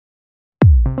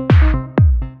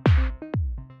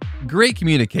Great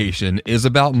communication is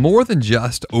about more than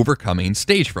just overcoming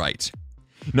stage fright.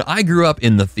 Now, I grew up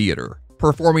in the theater,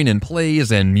 performing in plays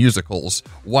and musicals,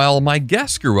 while my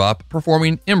guest grew up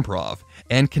performing improv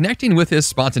and connecting with his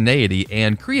spontaneity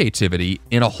and creativity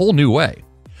in a whole new way.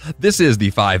 This is the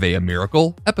 5 a.m.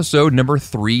 Miracle, episode number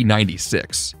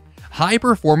 396, High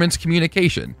Performance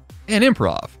Communication and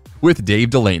Improv with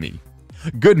Dave Delaney.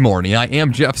 Good morning, I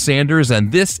am Jeff Sanders,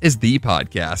 and this is the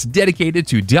podcast dedicated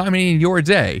to dominating your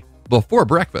day before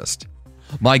breakfast.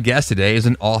 My guest today is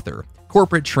an author,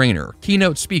 corporate trainer,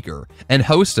 keynote speaker, and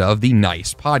host of the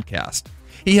Nice podcast.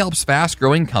 He helps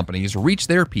fast-growing companies reach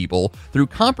their people through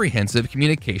comprehensive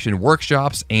communication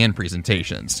workshops and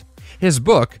presentations. His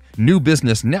book, New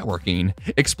Business Networking,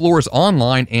 explores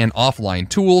online and offline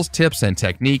tools, tips, and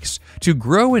techniques to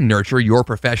grow and nurture your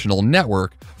professional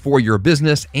network for your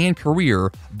business and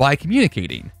career by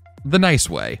communicating the nice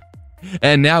way.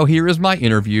 And now here is my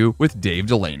interview with Dave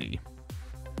Delaney.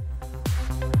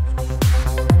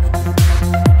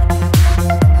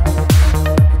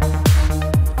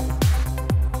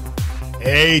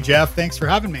 Hey, Jeff, thanks for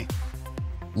having me.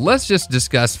 Let's just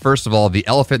discuss, first of all, the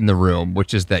elephant in the room,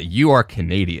 which is that you are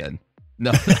Canadian.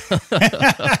 No.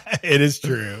 It is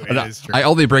true. It is true. I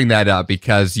only bring that up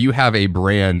because you have a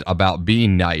brand about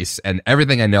being nice, and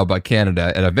everything I know about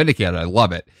Canada, and I've been to Canada, I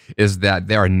love it, is that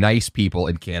there are nice people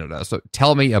in Canada. So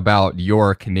tell me about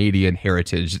your Canadian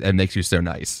heritage that makes you so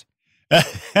nice.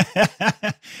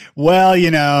 Well, you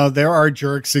know, there are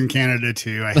jerks in Canada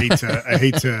too. I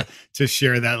hate to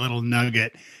share that little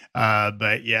nugget.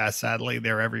 But yeah, sadly,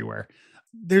 they're everywhere.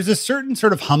 There's a certain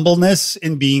sort of humbleness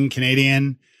in being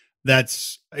Canadian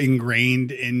that's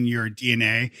ingrained in your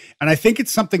DNA. And I think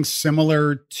it's something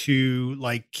similar to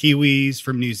like Kiwis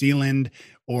from New Zealand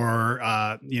or,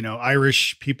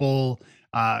 Irish people,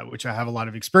 which I have a lot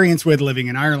of experience with living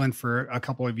in Ireland for a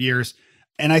couple of years.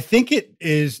 And I think it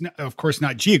is, of course,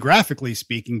 not geographically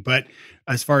speaking, but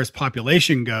as far as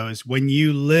population goes, when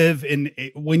you live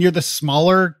when you're the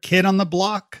smaller kid on the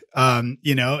block, and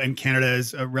Canada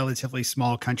is a relatively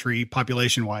small country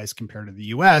population wise compared to the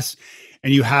US,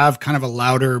 and you have kind of a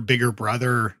louder, bigger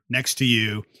brother next to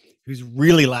you who's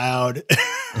really loud,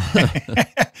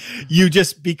 you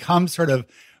just become sort of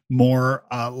more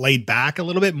laid back, a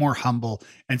little bit more humble.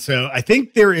 And so I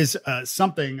think there is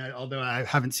something, although I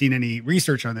haven't seen any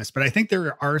research on this, but I think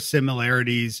there are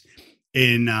similarities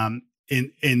in that,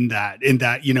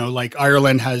 like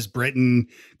Ireland has Britain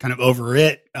kind of over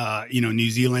it, New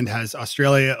Zealand has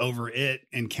Australia over it,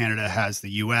 and Canada has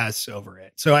the US over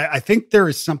it. So I think there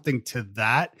is something to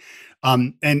that.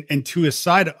 And to a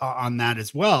side on that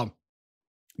as well,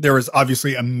 there was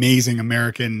obviously amazing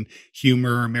American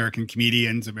humor, American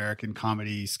comedians, American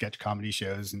comedy, sketch comedy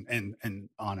shows, and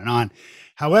on and on.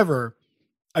 However,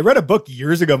 I read a book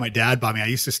years ago my dad bought me. I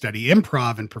used to study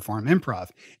improv and perform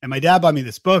improv. And my dad bought me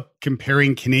this book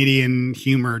comparing Canadian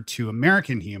humor to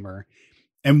American humor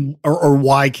or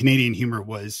why Canadian humor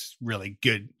was really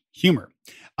good humor.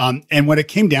 And what it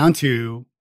came down to,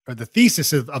 or the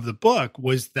thesis of the book,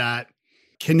 was that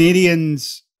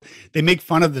Canadians, they make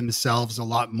fun of themselves a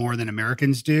lot more than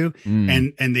Americans do.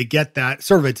 And they get that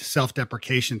sort of a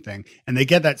self-deprecation thing. And they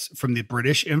get that from the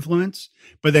British influence.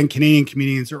 But then Canadian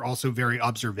comedians are also very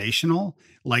observational,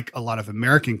 like a lot of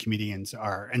American comedians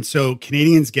are. And so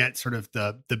Canadians get sort of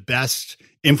the best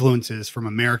influences from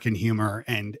American humor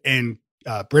and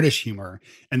British humor.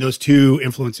 And those two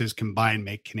influences combined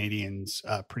make Canadians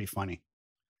pretty funny.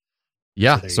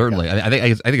 Yeah, certainly. I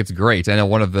think it's great. I know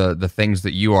one of the things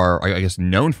that you are, I guess,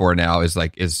 known for now is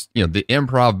the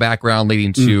improv background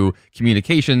leading to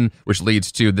communication, which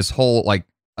leads to this whole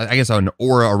an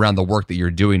aura around the work that you're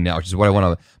doing now, which is what I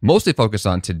want to mostly focus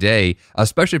on today,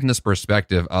 especially from this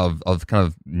perspective of kind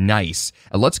of nice.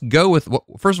 And let's go with,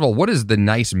 first of all, what is the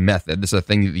nice method? This is a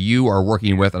thing that you are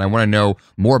working with, and I want to know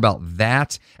more about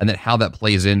that and then how that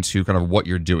plays into kind of what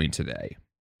you're doing today.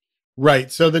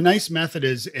 Right. So the NICE method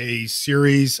is a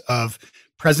series of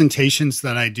presentations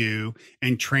that I do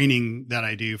and training that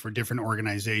I do for different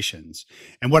organizations.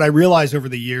 And what I realized over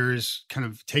the years, kind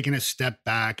of taking a step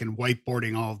back and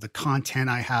whiteboarding all of the content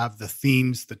I have, the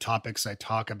themes, the topics I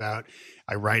talk about,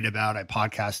 I write about, I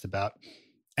podcast about,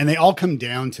 and they all come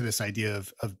down to this idea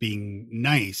of being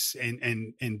nice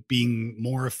and being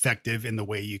more effective in the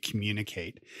way you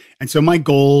communicate. And so my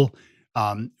goal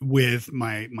with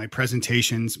my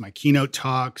presentations, my keynote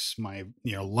talks, my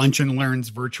lunch and learns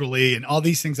virtually, and all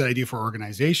these things that I do for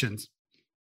organizations,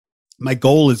 my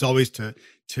goal is always to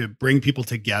bring people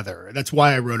together. That's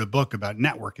why I wrote a book about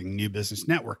networking, new business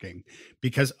networking,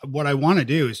 because what I want to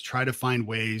do is try to find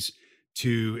ways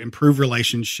to improve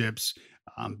relationships,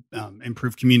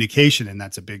 improve communication, and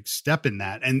that's a big step in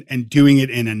that. And doing it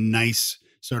in a nice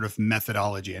sort of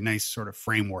methodology, a nice sort of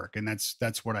framework, and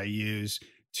that's what I use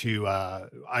to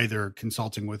either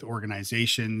consulting with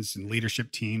organizations and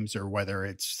leadership teams, or whether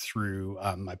it's through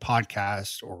my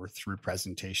podcast or through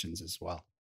presentations as well.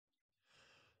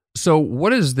 So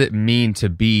what does it mean to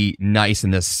be nice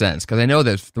in this sense? Because I know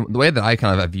that the way that I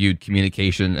kind of have viewed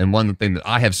communication, and one thing that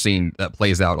I have seen that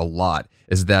plays out a lot,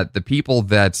 is that the people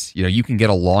that you can get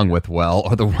along with well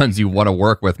are the ones you want to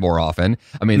work with more often.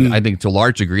 I mean, I think to a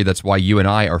large degree that's why you and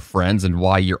I are friends, and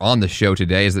why you're on the show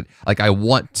today, is that like I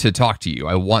want to talk to you.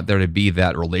 I want there to be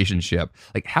that relationship.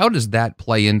 Like, how does that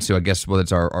play into, I guess, whether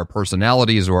it's our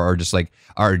personalities or just like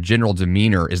our general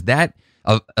demeanor? Is that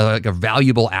like a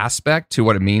valuable aspect to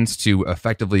what it means to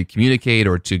effectively communicate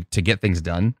or to get things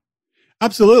done?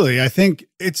 Absolutely. I think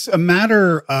it's a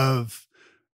matter of,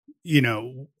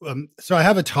 so I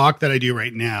have a talk that I do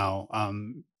right now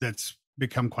that's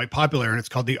become quite popular, and it's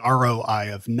called the ROI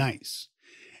of nice.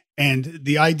 And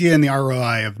the idea in the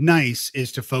ROI of nice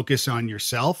is to focus on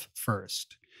yourself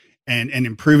first and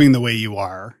improving the way you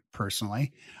are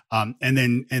personally. And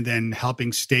then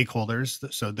helping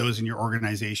stakeholders, so those in your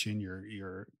organization,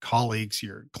 your colleagues,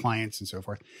 your clients, and so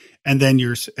forth, and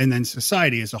then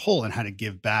society as a whole, and how to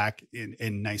give back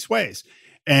in nice ways.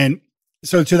 And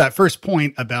so, to that first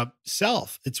point about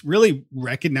self, it's really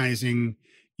recognizing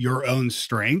your own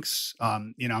strengths.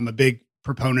 I'm a big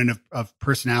proponent of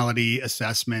personality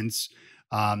assessments.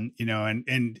 And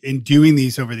in doing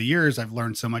these over the years, I've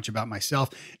learned so much about myself,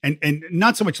 and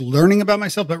not so much learning about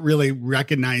myself, but really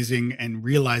recognizing and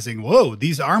realizing, whoa,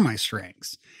 these are my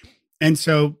strengths. And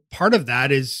so part of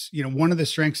that is, one of the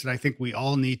strengths that I think we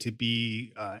all need to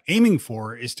be aiming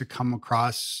for is to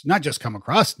not just come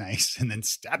across nice and then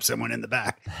stab someone in the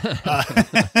back,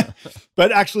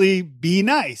 but actually be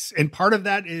nice. And part of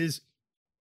that is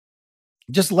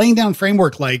just laying down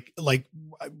framework, like,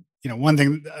 one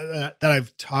thing that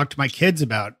I've talked to my kids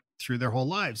about through their whole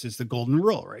lives is the golden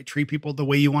rule, right? Treat people the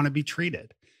way you want to be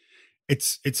treated.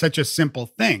 It's such a simple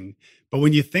thing, but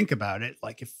when you think about it,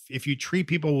 like if you treat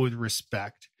people with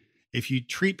respect, if you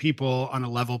treat people on a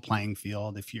level playing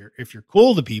field, if you're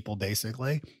cool to people,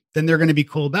 basically, then they're going to be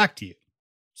cool back to you.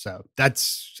 So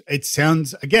it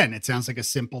sounds like a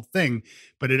simple thing,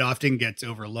 but it often gets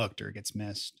overlooked or gets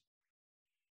missed.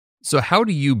 So how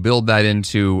do you build that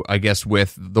into, I guess,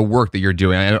 with the work that you're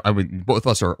doing? I mean, both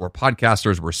of us are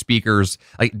podcasters, we're speakers.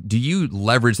 Like, do you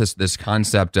leverage this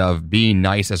concept of being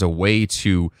nice as a way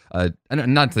to,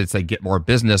 not to say get more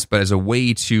business, but as a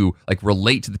way to like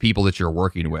relate to the people that you're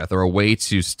working with, or a way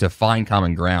to find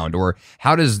common ground? Or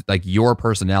how does like your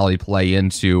personality play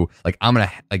into like, I'm going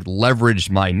to like leverage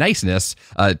my niceness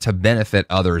to benefit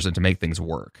others and to make things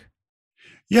work?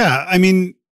 Yeah, I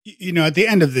mean, at the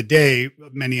end of the day,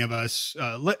 many of us,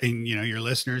 and your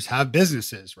listeners have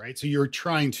businesses, right? So you're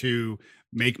trying to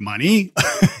make money,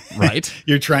 right?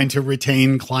 You're trying to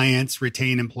retain clients,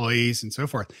 retain employees, and so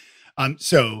forth.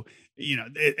 So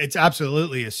it's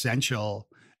absolutely essential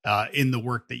in the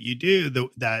work that you do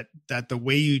that the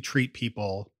way you treat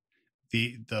people,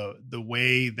 the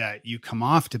way that you come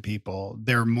off to people,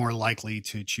 they're more likely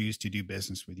to choose to do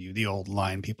business with you. The old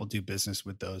line, people do business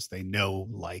with those they know,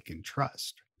 like, and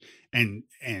trust. And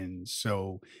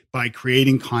so by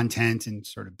creating content and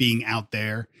sort of being out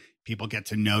there, people get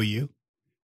to know you,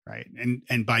 right?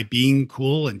 And by being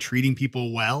cool and treating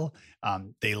people well,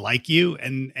 they like you,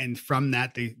 and from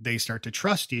that they start to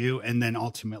trust you, and then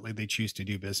ultimately they choose to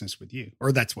do business with you,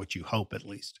 or that's what you hope, at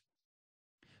least.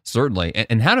 Certainly.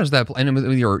 And how does that play? And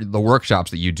with the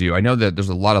workshops that you do, I know that there's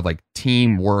a lot of like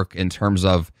teamwork in terms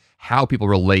of how people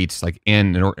relate, like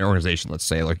in an organization, let's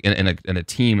say, like in a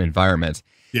team environment.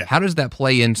 Yeah. How does that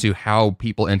play into how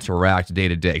people interact day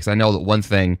to day? Because I know that one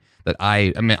thing that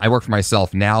I work for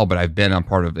myself now, but I've been on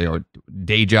part of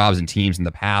day jobs and teams in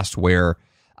the past where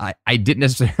I didn't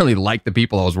necessarily like the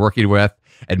people I was working with,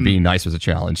 and being nice was a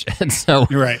challenge. And so,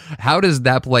 right. How does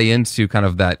that play into kind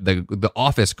of that the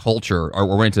office culture, or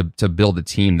we're going to build a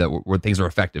team where things are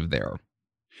effective there?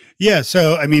 Yeah.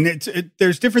 So I mean,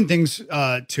 there's different things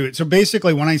to it. So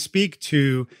basically, when I speak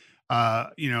to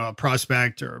a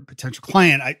prospect or a potential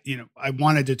client, I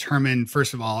want to determine,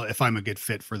 first of all, if I'm a good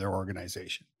fit for their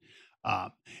organization.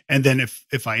 And then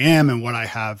if I am, and what I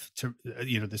have to,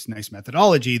 this nice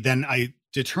methodology, then I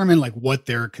determine like what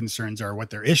their concerns are, what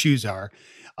their issues are,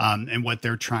 and what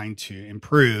they're trying to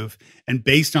improve. And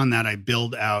based on that, I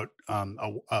build out,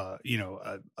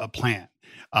 a plan,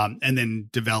 and then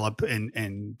develop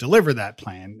and deliver that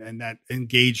plan. And that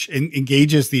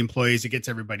engages the employees. It gets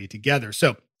everybody together.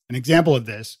 So an example of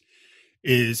this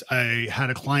is I had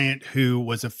a client who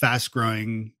was a fast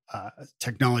growing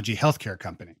technology healthcare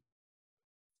company.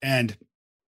 And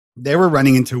they were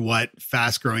running into what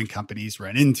fast growing companies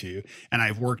run into. And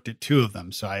I've worked at two of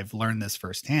them. So I've learned this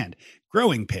firsthand.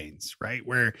 Growing pains, right?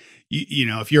 Where,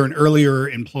 if you're an earlier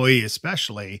employee,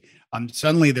 especially,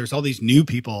 suddenly there's all these new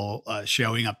people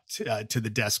showing up to the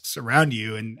desks around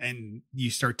you, and you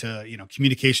start to,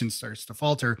 communication starts to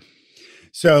falter.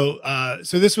 So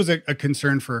this was a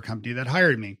concern for a company that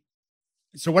hired me.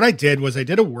 So what I did was I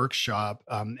did a workshop,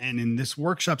 and in this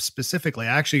workshop specifically,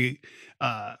 I actually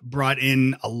brought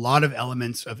in a lot of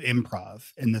elements of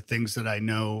improv and the things that I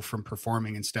know from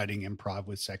performing and studying improv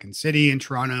with Second City in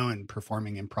Toronto and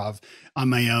performing improv on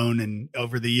my own and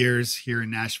over the years here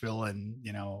in Nashville and,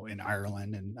 in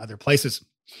Ireland and other places.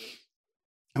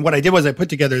 And what I did was I put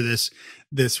together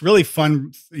this really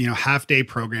fun, half-day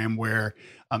program where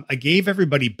I gave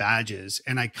everybody badges,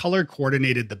 and I color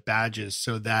coordinated the badges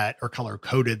or color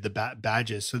coded the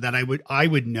badges so that I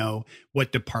would know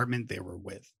what department they were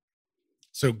with.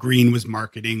 So green was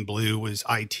marketing, blue was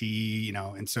IT,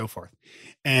 and so forth.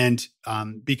 And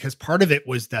because part of it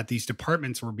was that these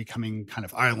departments were becoming kind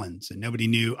of islands, and nobody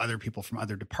knew other people from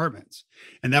other departments.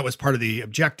 And that was part of the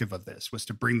objective of this, was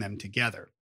to bring them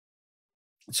together.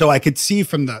 So I could see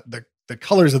from the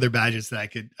colors of their badges that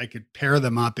I could pair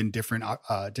them up in different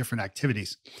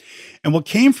activities. And what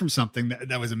came from something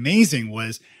that was amazing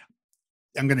was,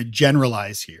 I'm going to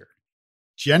generalize here.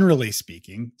 Generally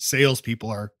speaking, salespeople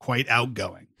are quite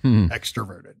outgoing,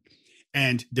 extroverted,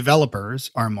 and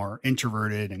developers are more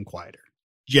introverted and quieter,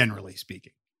 generally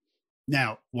speaking.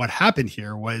 Now, what happened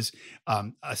here was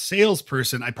a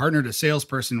salesperson. I partnered a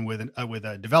salesperson with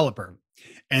a developer,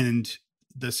 and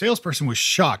the salesperson was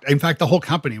shocked. In fact, the whole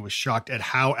company was shocked at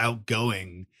how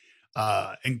outgoing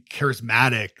and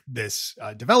charismatic this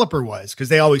developer was, because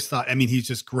they always thought, he's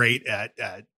just great at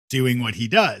doing what he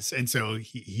does. And so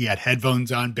he had headphones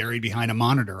on, buried behind a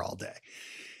monitor all day.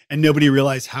 And nobody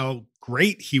realized how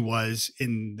great he was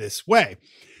in this way.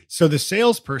 So the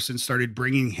salesperson started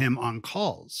bringing him on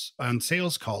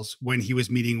sales calls when he was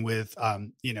meeting with,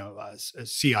 CIOs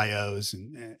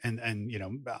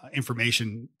and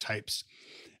information types.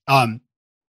 And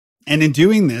in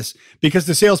doing this, because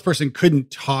the salesperson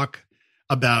couldn't talk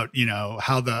about,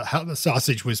 how the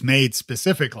sausage was made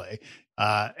specifically.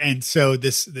 And so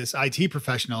this IT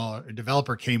professional or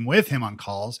developer came with him on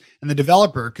calls, and the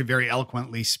developer could very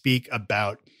eloquently speak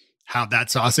about how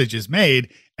that sausage is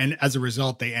made. And as a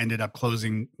result, they ended up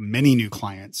closing many new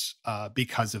clients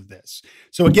because of this.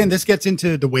 So again, this gets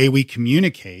into the way we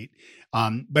communicate,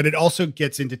 but it also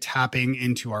gets into tapping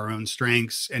into our own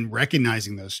strengths and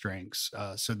recognizing those strengths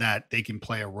so that they can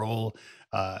play a role,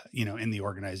 in the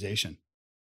organization.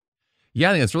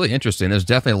 Yeah, I think it's really interesting. There's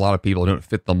definitely a lot of people who don't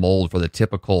fit the mold for the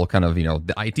typical kind of,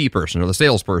 the IT person or the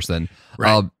salesperson.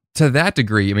 Right. To that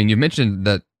degree, you mentioned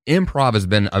that improv has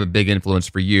been a big influence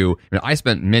for you. I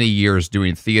spent many years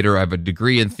doing theater. I have a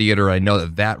degree in theater. I know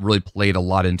that really played a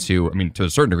lot into, to a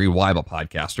certain degree, why I'm a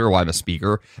podcaster, why I'm a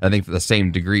speaker. I think to the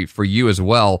same degree for you as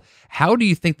well. How do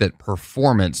you think that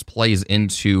performance plays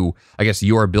into, I guess,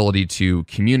 your ability to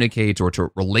communicate or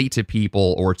to relate to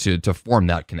people or to form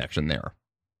that connection there?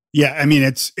 Yeah,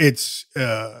 it's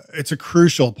a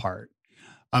crucial part,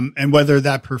 and whether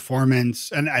that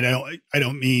performance, and I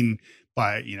don't mean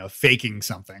by faking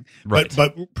something, right,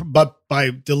 but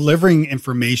by delivering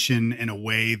information in a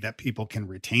way that people can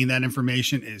retain that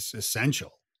information is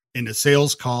essential in a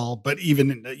sales call. But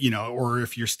even or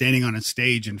if you're standing on a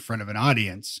stage in front of an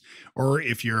audience, or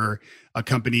if you're a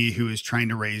company who is trying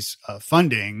to raise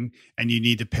funding and you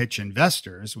need to pitch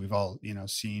investors, we've all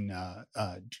seen.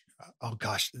 Oh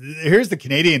gosh, here's the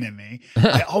Canadian in me.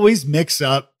 I always mix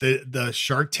up the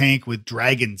Shark Tank with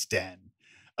Dragon's Den.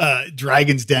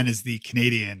 Dragon's Den is the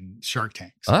Canadian Shark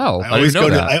Tank. So I always go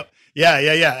to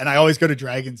yeah. And I always go to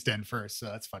Dragon's Den first. So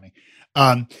that's funny.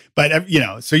 But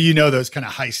so those kind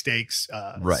of high stakes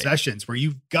sessions where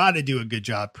you've got to do a good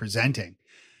job presenting.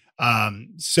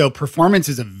 So performance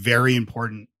is a very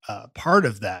important part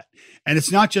of that. And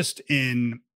it's not just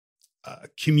in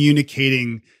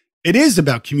communicating. It is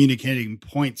about communicating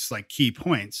points, like key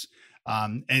points,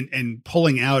 and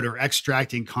pulling out or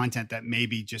extracting content that may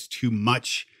be just too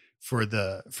much for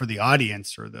the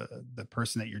audience or the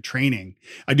person that you're training.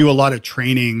 I do a lot of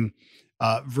training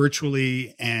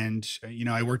virtually, and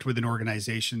I worked with an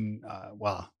organization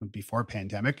before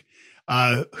pandemic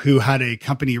who had a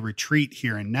company retreat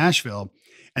here in Nashville.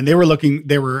 And they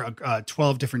were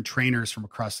 12 different trainers from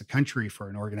across the country for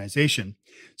an organization.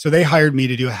 So they hired me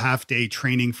to do a half-day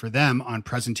training for them on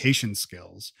presentation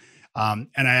skills. And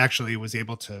I actually was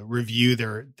able to review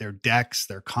their decks,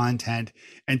 their content,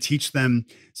 and teach them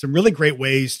some really great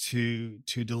ways to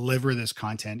deliver this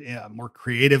content more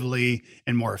creatively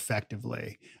and more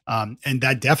effectively. And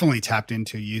that definitely tapped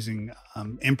into using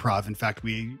improv. In fact,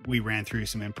 we ran through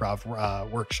some improv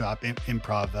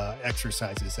improv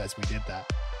exercises as we did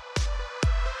that.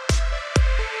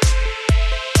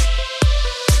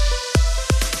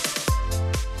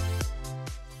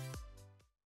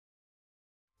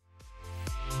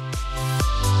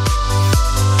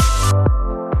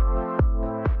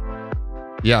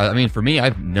 Yeah, I mean, for me,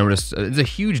 I've noticed there's a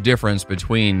huge difference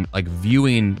between like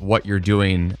viewing what you're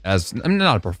doing as, I mean,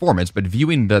 not a performance, but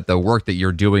viewing the work that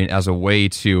you're doing as a way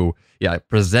to,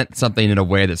 present something in a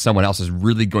way that someone else is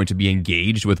really going to be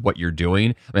engaged with what you're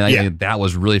doing. I mean, I think that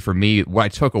was really, for me, what I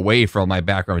took away from my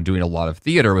background doing a lot of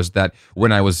theater was that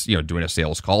when I was, doing a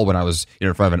sales call, when I was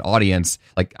in front of an audience,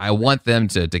 like I want them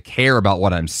to care about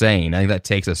what I'm saying. I think that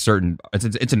takes it's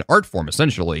an art form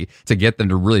essentially to get them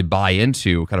to really buy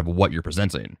into kind of what you're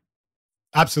presenting.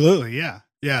 Absolutely. Yeah.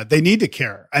 Yeah. They need to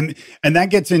care. And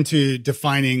that gets into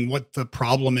defining what the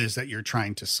problem is that you're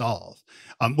trying to solve,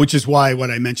 which is why what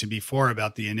I mentioned before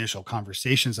about the initial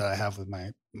conversations that I have with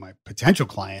my potential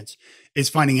clients is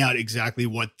finding out exactly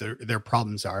what their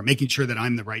problems are, making sure that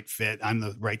I'm the right fit, I'm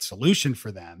the right solution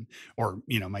for them, or,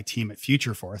 my team at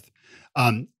Futureforth.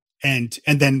 And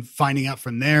then finding out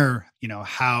from there,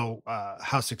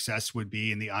 how success would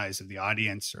be in the eyes of the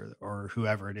audience or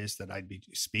whoever it is that I'd be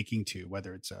speaking to,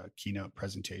 whether it's a keynote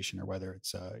presentation or whether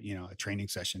it's a training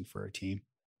session for a team.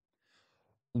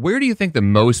 Where do you think the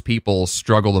most people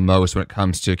struggle the most when it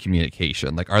comes to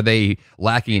communication? Like, are they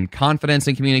lacking confidence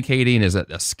in communicating? Is it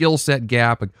a skill set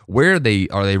gap? Like, where are they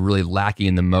really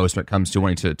lacking the most when it comes to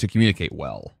wanting to communicate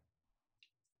well?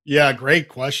 Yeah, great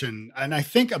question. And I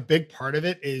think a big part of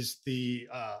it is the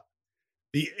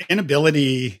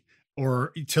inability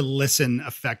or to listen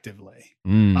effectively.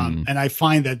 And I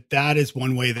find that is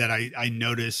one way that I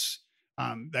notice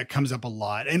that comes up a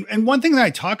lot. And one thing that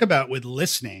I talk about with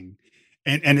listening,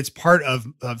 and it's part of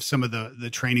some of the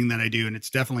training that I do, and it's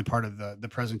definitely part of the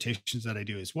presentations that I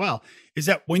do as well, is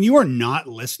that when you are not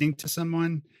listening to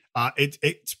someone,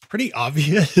 it's pretty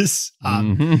obvious.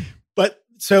 But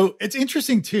so it's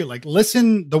interesting too, like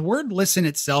the word listen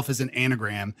itself is an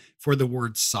anagram for the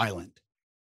word silent.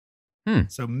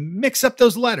 So mix up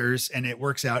those letters and it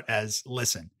works out as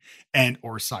listen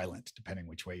or silent, depending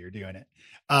which way you're doing it.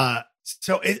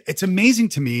 So it's amazing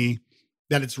to me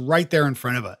that it's right there in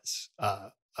front of us,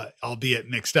 albeit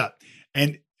mixed up.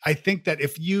 And I think that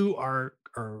if you are,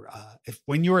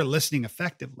 when you are listening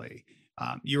effectively,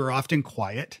 you are often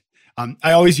quiet.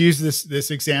 I always use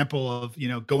this example of,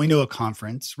 going to a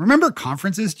conference. Remember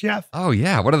conferences, Jeff? Oh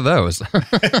yeah. What are those?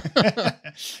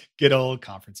 Good old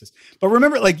conferences. But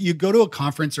remember, like you go to a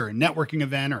conference or a networking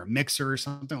event or a mixer or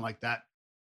something like that,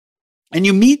 and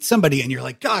you meet somebody and you're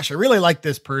like, gosh, I really like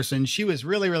this person. She was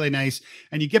really, really nice.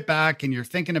 And you get back and you're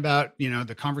thinking about,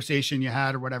 the conversation you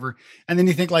had or whatever. And then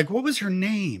you think like, what was her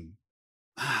name?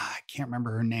 I can't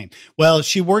remember her name. Well,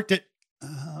 she worked at,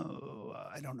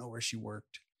 I don't know where she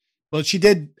worked. Well, she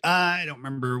did. I don't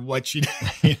remember what she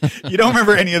did. You don't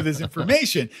remember any of this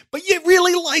information, but you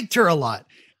really liked her a lot.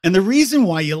 And the reason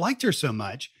why you liked her so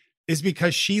much is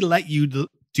because she let you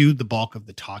do the bulk of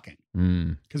the talking.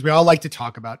 Because we all like to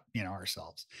talk about,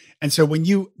 ourselves. And so when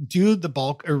you do the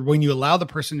bulk, or when you allow the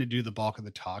person to do the bulk of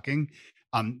the talking,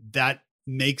 that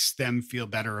makes them feel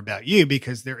better about you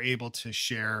because they're able to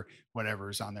share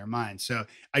whatever's on their mind. So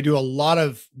I do a lot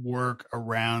of work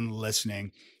around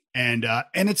listening. And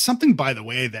it's something, by the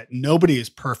way, that nobody is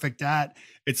perfect at.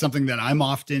 It's something that I'm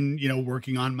often,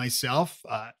 working on myself,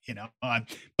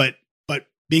 but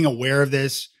being aware of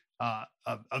this,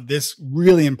 of this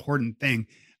really important thing,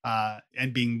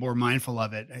 and being more mindful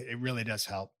of it, it really does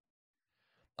help.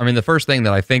 I mean, the first thing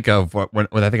that I think of when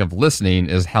I think of listening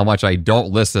is how much I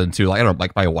don't listen to,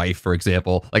 like my wife, for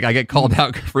example. Like I get called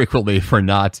out frequently for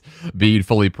not being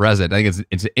fully present. I think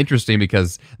it's interesting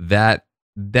because that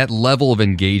level of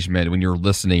engagement when you're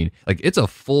listening, like it's a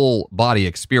full body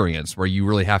experience where you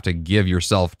really have to give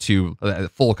yourself to a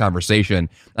full conversation.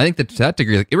 I think that to that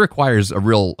degree, like, it requires a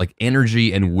real like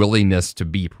energy and willingness to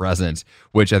be present,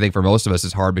 which I think for most of us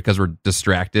is hard because we're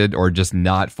distracted or just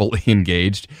not fully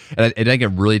engaged. And I think it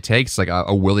really takes like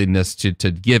a willingness to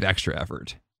give extra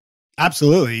effort.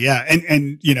 Absolutely. Yeah.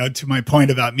 And, to my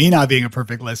point about me not being a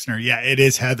perfect listener. Yeah, it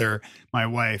is Heather, my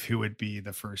wife, who would be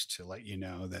the first to let you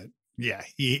know that, yeah,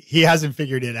 he hasn't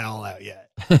figured it all out yet.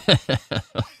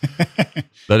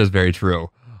 That is very true.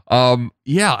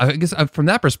 Yeah, I guess from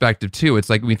that perspective too, it's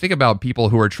like when we think about people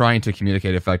who are trying to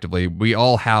communicate effectively, we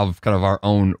all have kind of our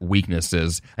own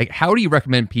weaknesses. Like, how do you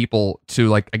recommend people to,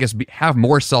 like, I guess, have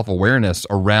more self-awareness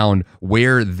around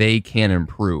where they can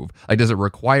improve? Like, does it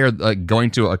require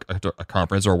going to a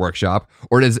conference or a workshop,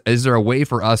 or is there a way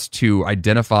for us to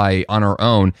identify on our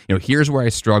own, here's where I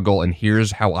struggle and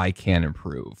here's how I can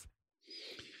improve?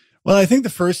 Well, I think the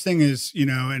first thing is,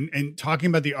 and talking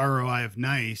about the ROI of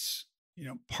NICE,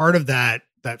 part of that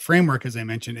framework, as I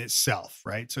mentioned, is self,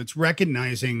 right? So it's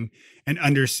recognizing and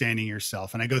understanding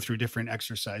yourself. And I go through different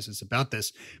exercises about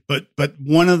this, but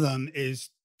one of them is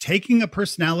taking a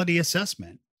personality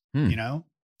assessment,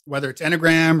 whether it's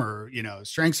Enneagram or,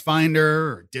 Strengths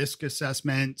Finder or DISC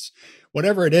assessments,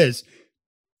 whatever it is.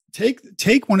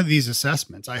 Take one of these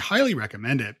assessments. I highly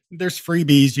recommend it. There's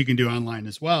freebies you can do online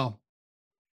as well.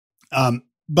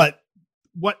 But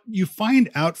what you find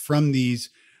out from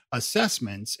these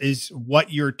assessments is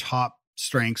what your top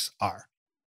strengths are.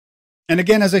 And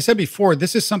again, as I said before,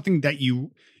 this is something that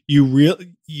you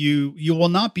will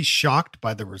not be shocked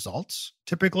by the results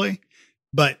typically,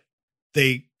 but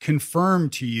they confirm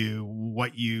to you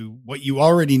what you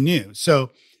already knew.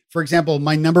 So, for example,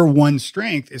 my number one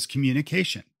strength is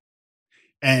communication,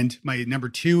 and my number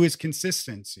two is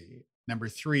consistency. Number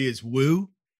three is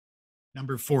woo.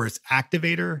 Number four is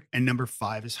activator, and number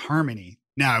five is harmony.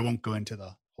 Now, I won't go into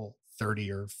the whole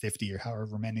 30 or 50 or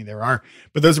however many there are,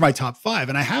 but those are my top five.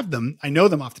 And I know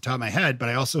them off the top of my head, but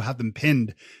I also have them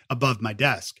pinned above my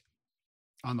desk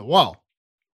on the wall.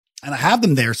 And I have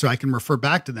them there so I can refer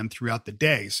back to them throughout the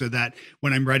day, so that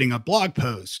when I'm writing a blog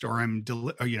post or I'm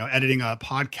editing a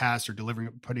podcast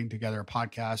or putting together a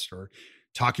podcast or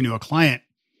talking to a client,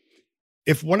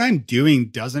 if what I'm doing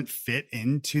doesn't fit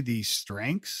into these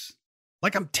strengths,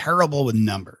 like I'm terrible with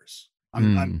numbers.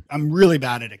 I'm really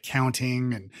bad at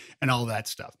accounting and all that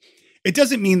stuff. It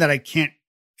doesn't mean that I can't,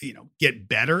 get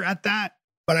better at that,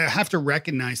 but I have to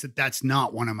recognize that that's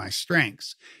not one of my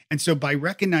strengths. And so by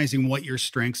recognizing what your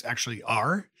strengths actually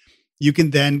are, you can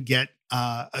then get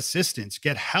assistance,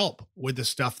 get help with the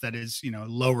stuff that is,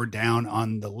 lower down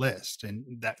on the list,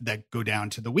 and that go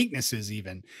down to the weaknesses,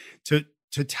 even to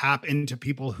tap into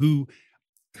people who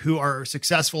are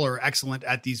successful or excellent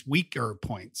at these weaker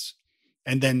points.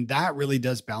 And then that really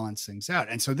does balance things out.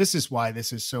 And so this is why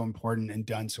this is so important and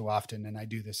done so often. And I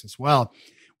do this as well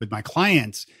with my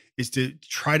clients, is to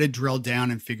try to drill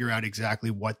down and figure out exactly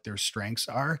what their strengths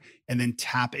are, and then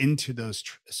tap into those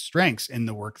strengths in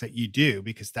the work that you do,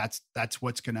 because that's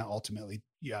what's going to ultimately,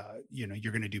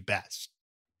 you're going to do best.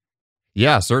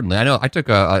 Yeah, certainly. I know I took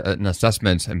an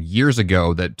assessment years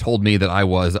ago that told me that I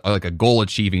was like a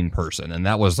goal-achieving person, and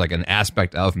that was like an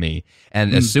aspect of me.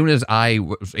 And as soon as I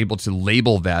was able to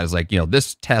label that as like,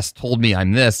 this test told me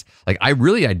I'm this, like I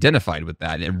really identified with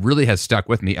that. And it really has stuck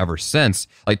with me ever since,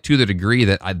 like to the degree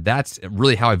that that's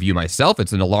really how I view myself.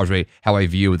 It's in a large way how I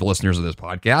view the listeners of this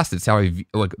podcast. It's how I view,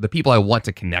 like, the people I want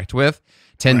to connect with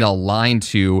tend to align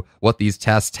to what these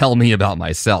tests tell me about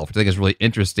myself. I think it's really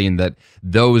interesting that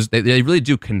they really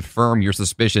do confirm your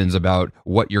suspicions about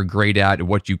what you're great at,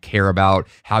 what you care about,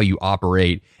 how you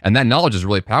operate. And that knowledge is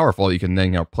really powerful. You can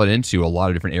then put into a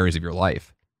lot of different areas of your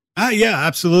life. Yeah,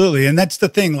 absolutely. And that's the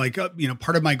thing, like,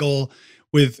 part of my goal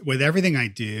with everything I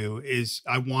do is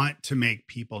I want to make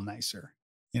people nicer,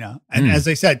 and as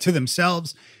I said, to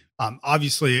themselves,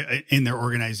 obviously in their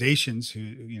organizations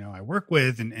who, I work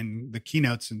with and the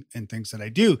keynotes and things that I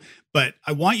do, but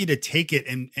I want you to take it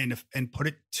and put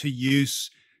it to use,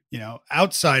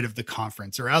 outside of the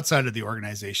conference or outside of the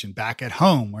organization, back at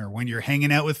home, or when you're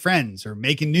hanging out with friends or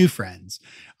making new friends.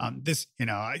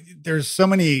 There's so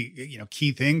many,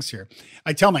 key things here.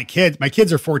 I tell my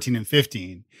kids are 14 and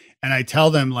 15, and I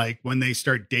tell them, like, when they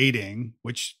start dating,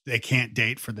 which they can't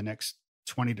date for the next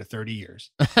 20 to 30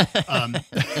 years. But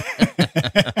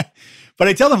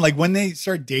I tell them, like, when they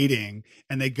start dating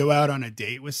and they go out on a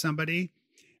date with somebody,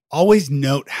 always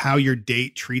note how your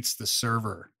date treats the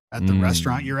server at the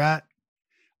restaurant you're at.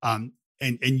 And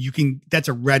that's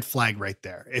a red flag right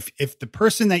there. If the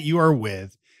person that you are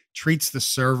with treats the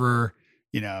server,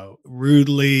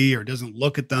 rudely, or doesn't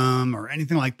look at them or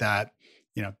anything like that,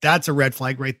 that's a red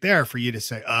flag right there for you to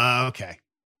say, okay,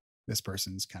 this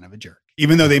person's kind of a jerk.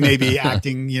 Even though they may be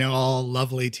acting, all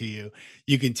lovely to you,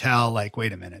 you can tell, like,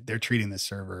 wait a minute, they're treating the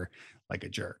server like a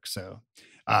jerk. So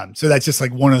that's just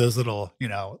like one of those little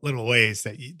ways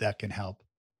that can help.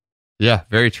 Yeah,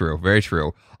 very true. Very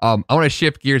true. I want to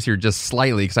shift gears here just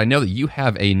slightly, because I know that you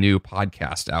have a new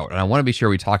podcast out, and I want to be sure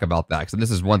we talk about that, because this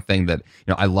is one thing that,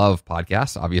 I love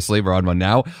podcasts. Obviously, we're on one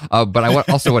now, but I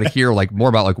also want to hear, like, more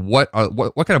about, like, what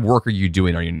kind of work are you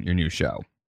doing on your new show?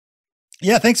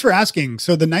 Yeah, thanks for asking.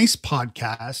 So the Nice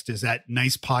Podcast is at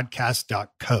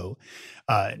nicepodcast.co,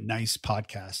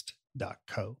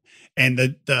 nicepodcast.co. And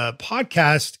the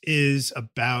podcast is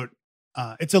about,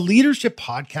 it's a leadership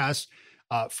podcast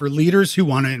for leaders who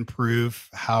want to improve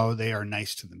how they are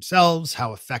nice to themselves,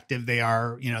 how effective they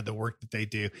are, the work that they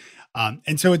do.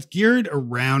 And so it's geared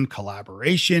around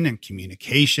collaboration and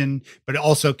communication, but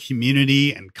also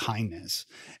community and kindness.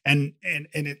 And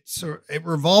it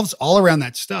revolves all around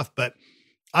that stuff. But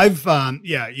I've,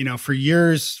 for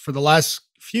years, for the last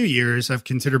few years, I've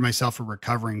considered myself a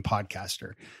recovering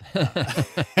podcaster.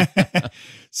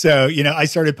 So, I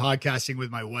started podcasting with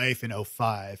my wife in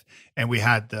 '05, and we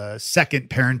had the second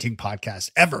parenting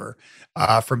podcast ever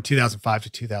from 2005 to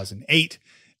 2008.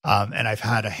 And I've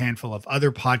had a handful of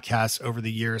other podcasts over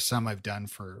the years. Some I've done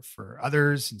for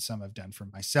others and some I've done for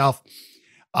myself.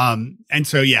 And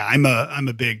so, yeah, I'm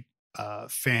a big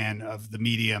fan of the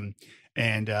medium.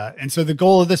 And so the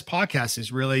goal of this podcast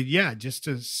is really, just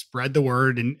to spread the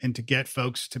word and to get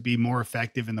folks to be more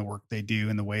effective in the work they do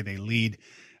and the way they lead,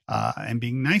 and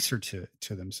being nicer to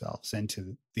themselves and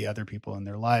to the other people in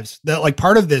their lives. That, like,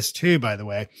 part of this too, by the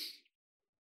way,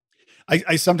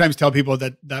 I sometimes tell people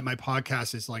that my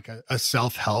podcast is like a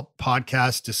self-help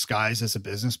podcast disguised as a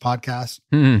business podcast.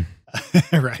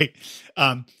 Right.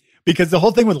 Because the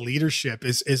whole thing with leadership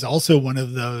is also one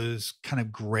of those kind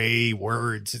of gray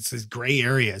words. It's these gray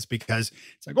areas because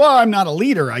it's like, well, I'm not a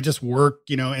leader. I just work,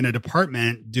 in a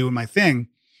department doing my thing.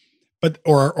 But,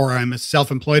 or I'm a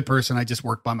self-employed person. I just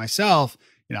work by myself.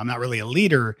 I'm not really a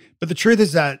leader. But the truth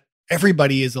is that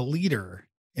everybody is a leader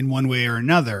in one way or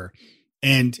another.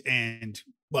 And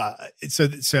well,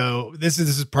 so this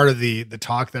is part of the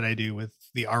talk that I do with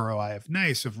the ROI of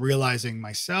NICE, of realizing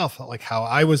myself, like how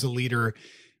I was a leader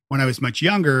when I was much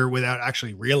younger without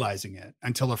actually realizing it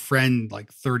until a friend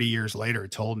like 30 years later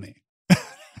told me.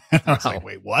 And I was like,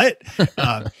 wait, what?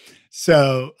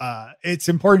 So it's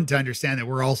important to understand that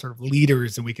we're all sort of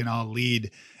leaders and we can all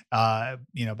lead,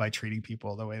 by treating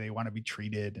people the way they want to be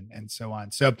treated and so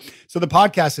on. So the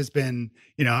podcast has been,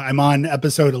 I'm on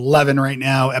episode 11 right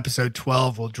now. Episode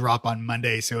 12 will drop on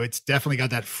Monday. So it's definitely got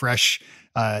that fresh,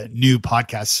 new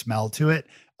podcast smell to it.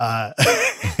 But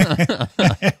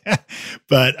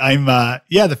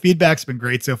the feedback's been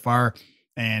great so far.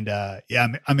 And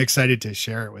I'm excited to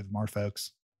share it with more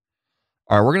folks.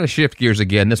 All right, we're going to shift gears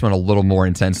again, this one a little more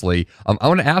intensely. I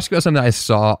want to ask you about something that I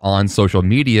saw on social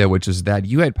media, which is that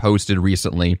you had posted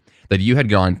recently that you had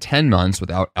gone 10 months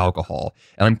without alcohol.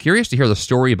 And I'm curious to hear the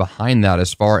story behind that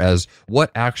as far as what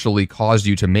actually caused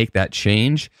you to make that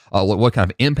change. What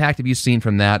kind of impact have you seen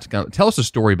from that? Tell us the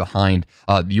story behind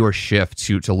your shift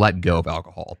to let go of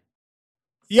alcohol.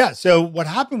 Yeah, so what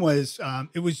happened was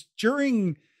it was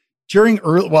during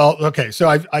early, well, okay, so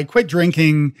I quit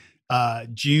drinking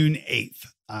June 8th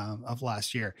of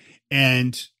last year.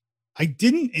 And I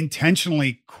didn't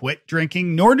intentionally quit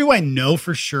drinking, nor do I know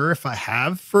for sure if I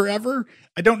have forever.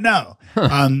 I don't know.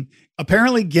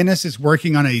 Apparently Guinness is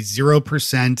working on a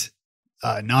 0%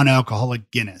 non-alcoholic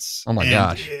Guinness. Oh my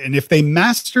gosh. And if they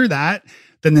master that,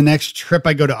 then the next trip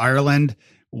I go to Ireland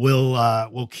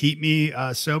will keep me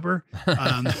sober.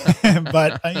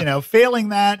 But failing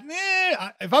that,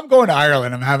 if I'm going to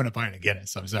Ireland, I'm having a pint of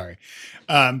Guinness. I'm sorry.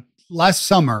 Last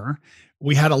summer,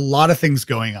 we had a lot of things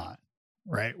going on,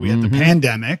 right? We had the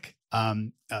pandemic.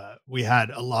 We had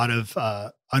a lot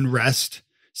of unrest,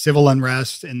 civil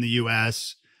unrest in the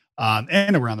US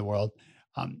and around the world.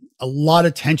 A lot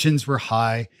of tensions were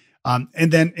high. And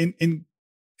then in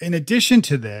addition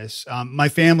to this, my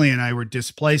family and I were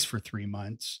displaced for 3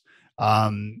 months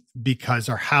because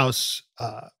our house,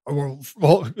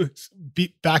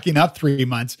 backing up 3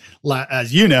 months,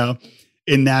 as you know,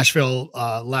 in Nashville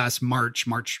last March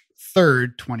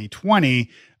 3rd, 2020,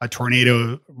 a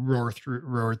tornado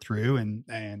roared through and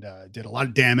did a lot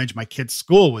of damage. My kid's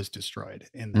school was destroyed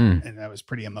and that was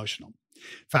pretty emotional.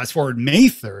 Fast forward May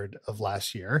 3rd of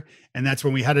last year, and that's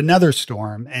when we had another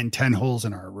storm and 10 holes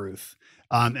in our roof.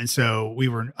 And so we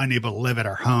were unable to live at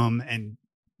our home. And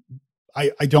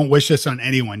I don't wish this on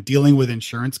anyone. Dealing with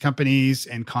insurance companies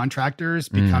and contractors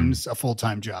becomes a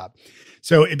full-time job.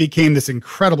 So it became this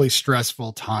incredibly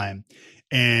stressful time.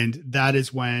 And that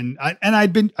is when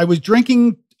I was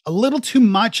drinking a little too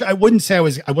much. I wouldn't say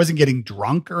I wasn't getting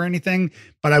drunk or anything,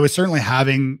 but I was certainly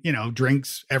having,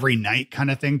 drinks every night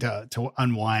kind of thing to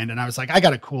unwind. And I was like, I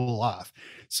got to cool off.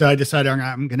 So I decided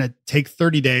I'm going to take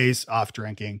 30 days off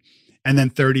drinking. And then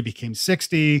 30 became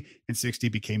 60 and 60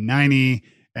 became 90.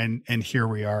 And here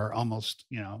we are almost,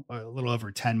 a little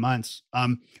over 10 months.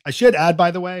 I should add, by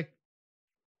the way,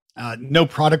 No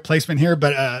product placement here,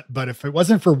 but if it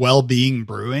wasn't for Well-Being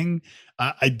Brewing,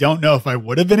 I don't know if I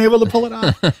would have been able to pull it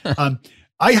off.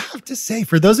 I have to say,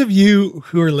 for those of you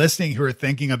who are listening, who are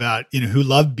thinking about, who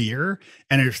love beer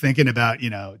and are thinking about,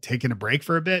 taking a break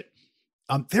for a bit,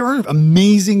 there are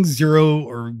amazing zero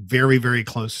or very, very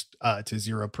close to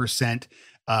 0%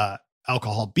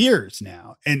 alcohol beers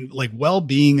now. And like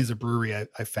Well-Being is a brewery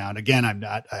I found. Again,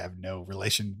 I have no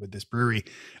relation with this brewery,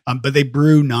 but they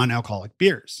brew non-alcoholic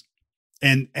beers.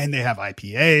 And they have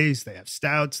IPAs, they have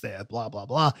stouts, they have blah, blah,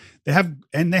 blah. They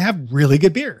have really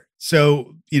good beer.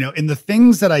 So, in the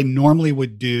things that I normally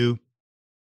would do,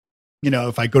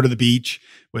 if I go to the beach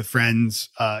with friends,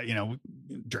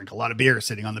 drink a lot of beer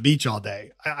sitting on the beach all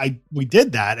day. We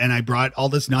did that, and I brought all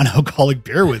this non-alcoholic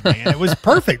beer with me, and it was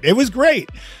perfect. It was great.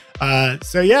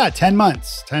 So yeah, 10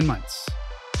 months.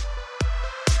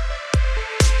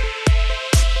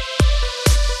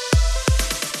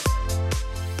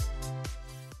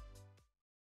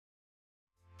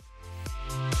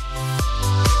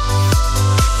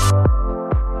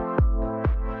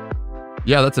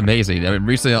 Yeah, that's amazing. I mean,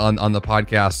 recently on the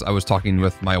podcast, I was talking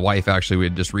with my wife, actually, we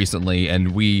had just recently,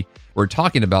 and we were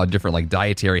talking about different like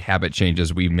dietary habit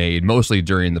changes we made, mostly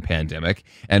during the pandemic.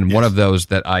 And one of those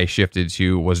that I shifted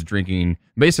to was drinking,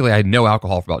 basically I had no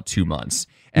alcohol for about 2 months.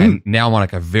 And now I'm on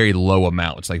like a very low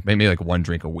amount. It's like maybe like one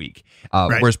drink a week.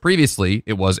 Right. Whereas previously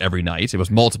it was every night. It was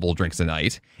multiple drinks a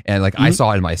night. And like I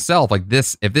saw in myself, like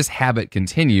if this habit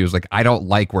continues, like I don't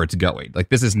like where it's going. Like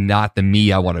this is not the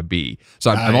me I want to be. So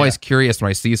I'm always curious when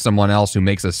I see someone else who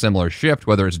makes a similar shift,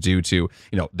 whether it's due to,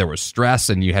 there was stress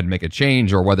and you had to make a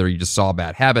change, or whether you just saw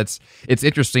bad habits. It's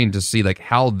interesting to see like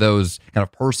how those kind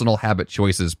of personal habit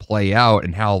choices play out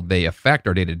and how they affect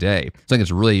our day to day. So I think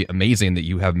it's really amazing that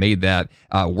you have made that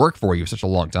work for you for such a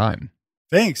long time.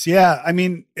 Thanks. Yeah. I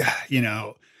mean,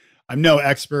 I'm no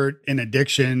expert in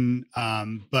addiction,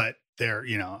 but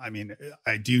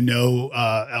I do know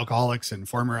alcoholics and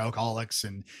former alcoholics,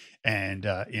 and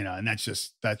that's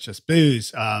just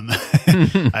booze.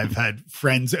 I've had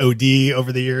friends OD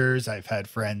over the years. I've had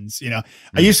friends,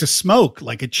 I used to smoke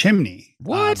like a chimney.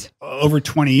 What? Over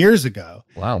 20 years ago.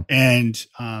 Wow. And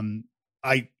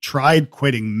I tried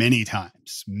quitting many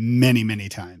times,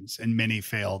 and many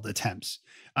failed attempts.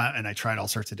 And I tried all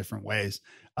sorts of different ways.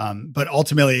 But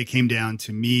ultimately it came down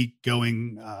to me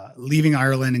leaving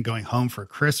Ireland and going home for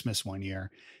Christmas one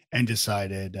year, and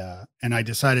I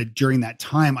decided during that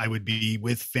time I would be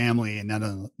with family, and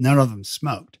none of them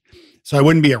smoked. So I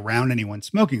wouldn't be around anyone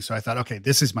smoking. So I thought, okay,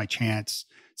 this is my chance,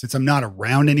 since I'm not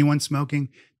around anyone smoking,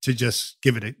 to just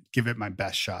give it my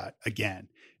best shot again.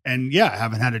 And yeah, I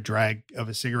haven't had a drag of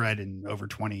a cigarette in over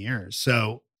 20 years.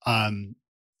 So,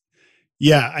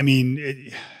 yeah, I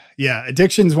mean,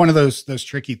 addiction is one of those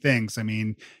tricky things. I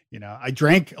mean, I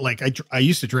drank, like I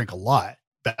used to drink a lot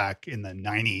back in the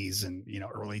 90s and,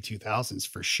 early 2000s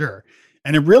for sure.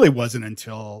 And it wasn't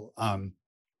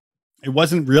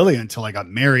really until I got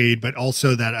married, but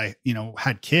also that I,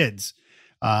 had kids,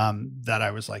 that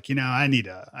I was like, I need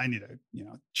to,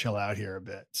 chill out here a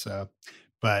bit. So,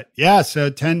 but yeah, so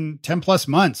 10 plus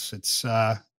months. It's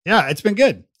it's been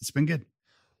good. It's been good.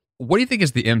 What do you think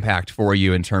is the impact for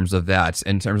you in terms of that,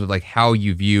 in terms of like how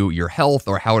you view your health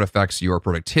or how it affects your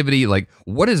productivity? Like,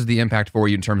 what is the impact for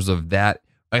you in terms of that?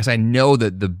 Because I know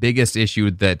that the biggest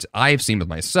issue that I've seen with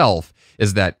myself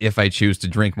is that if I choose to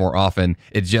drink more often,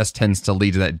 it just tends to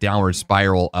lead to that downward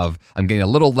spiral of I'm getting a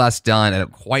little less done. I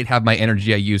don't quite have my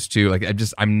energy I used to. Like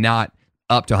I'm not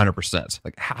up to 100%.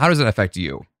 Like, how does it affect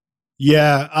you?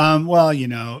 Yeah. Well,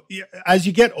 as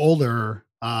you get older,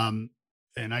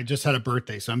 and I just had a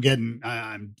birthday, so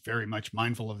I'm very much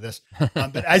mindful of this.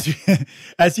 But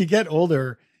as you get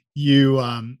older,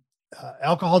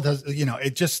 alcohol does,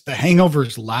 it just, the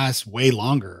hangovers last way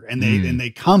longer, and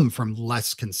they come from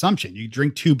less consumption. You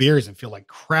drink 2 beers and feel like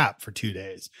crap for 2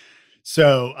 days.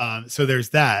 So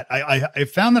there's that. I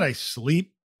found that I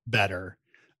sleep better,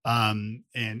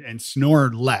 and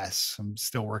snore less. I'm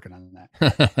still working on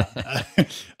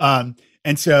that.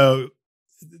 And so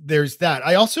there's that.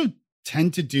 I also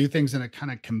tend to do things in a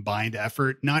kind of combined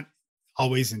effort, not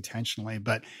always intentionally,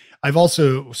 but I've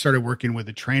also started working with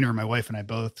a trainer. My wife and I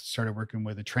both started working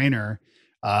with a trainer,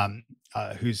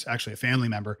 who's actually a family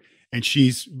member, and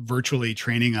she's virtually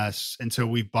training us. And so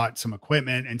we've bought some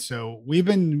equipment. And so we've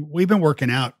been working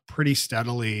out pretty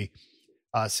steadily,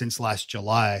 since last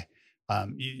July.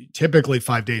 Typically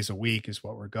 5 days a week is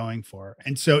what we're going for.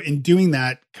 And so in doing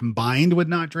that combined with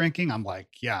not drinking, I'm like,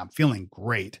 yeah, I'm feeling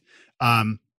great.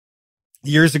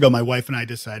 Years ago, my wife and I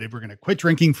decided we're going to quit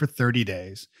drinking for 30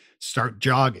 days, start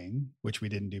jogging, which we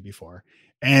didn't do before,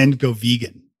 and go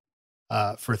vegan,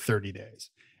 for 30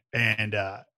 days. And,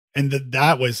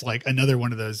 that was like another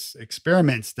one of those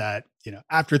experiments that,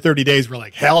 after 30 days, we're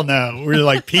like, hell no, we're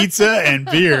like pizza and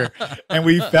beer. And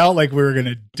we felt like we were going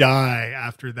to die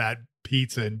after that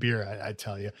pizza and beer, I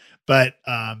tell you. But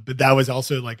that was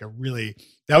also like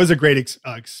that was a great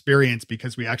experience,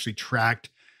 because we actually tracked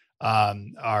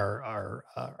our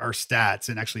stats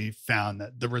and actually found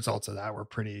that the results of that were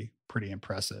pretty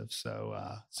impressive. So,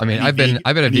 I mean, I've been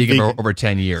a vegan for over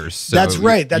 10 years. So that's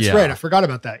right. That's right. I forgot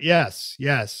about that. Yes.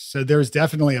 So there's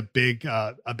definitely a big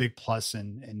plus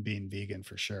in being vegan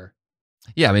for sure.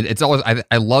 Yeah, I mean, it's always,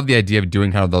 I love the idea of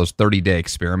doing kind of those 30-day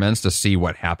experiments to see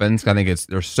what happens. I think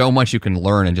there's so much you can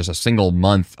learn in just a single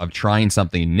month of trying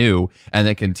something new, and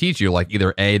it can teach you like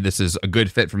either A, this is a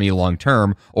good fit for me long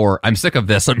term, or I'm sick of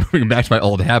this, I'm moving back to my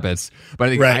old habits. But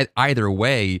I think either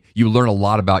way, you learn a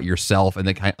lot about yourself and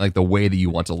the kind like the way that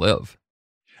you want to live.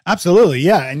 Absolutely.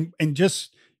 Yeah. And just,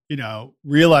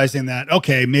 realizing that,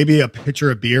 okay, maybe a pitcher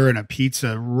of beer and a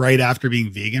pizza right after being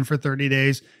vegan for 30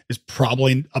 days is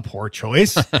probably a poor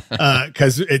choice,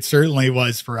 because it certainly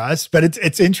was for us, but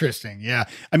it's interesting. Yeah.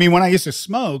 I mean, when I used to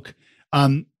smoke,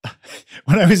 when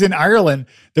I was in Ireland,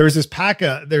 there's this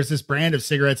brand of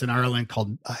cigarettes in Ireland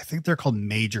called, I think they're called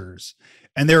Majors,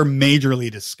 and they're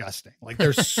majorly disgusting. Like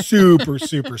they're super,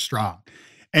 super strong.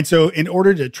 And so in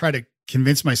order to try to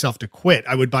convince myself to quit,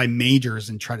 I would buy Majors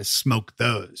and try to smoke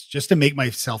those just to make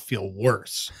myself feel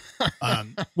worse,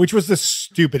 which was the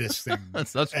stupidest thing.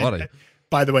 That's funny.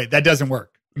 By the way, that doesn't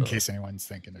work, in case anyone's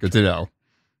thinking. Good to know.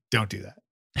 Don't do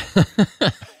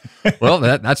that. Well,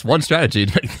 that's one strategy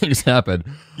to make things happen.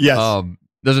 Yes.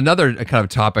 There's another kind of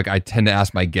topic I tend to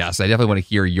ask my guests. I definitely want to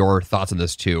hear your thoughts on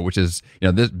this too, which is,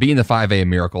 this being the 5 a.m.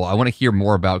 miracle. I want to hear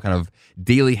more about kind of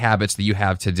daily habits that you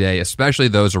have today, especially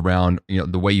those around,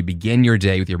 the way you begin your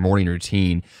day with your morning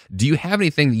routine. Do you have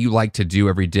anything that you like to do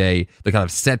every day that kind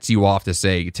of sets you off to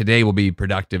say, today will be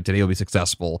productive, today will be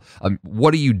successful?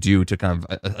 What do you do to kind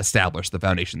of establish the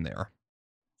foundation there?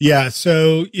 Yeah.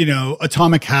 So,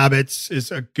 Atomic Habits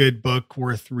is a good book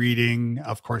worth reading.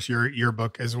 Of course, your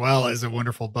book as well is a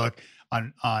wonderful book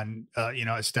on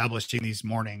establishing these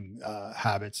morning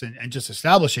habits and just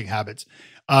establishing habits.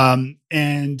 I've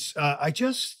been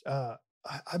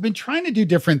trying to do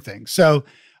different things. So,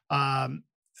 I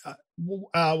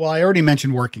already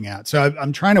mentioned working out. So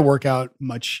I'm trying to work out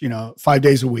 5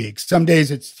 days a week. Some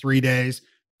days it's 3 days,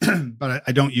 but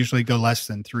I don't usually go less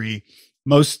than 3.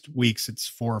 Most weeks it's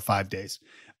 4 or 5 days.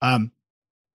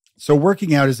 So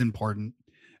working out is important.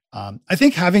 I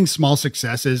think having small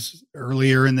successes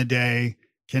earlier in the day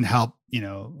can help,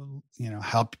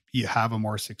 help you have a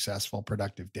more successful,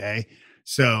 productive day.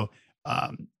 So,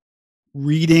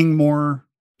 reading more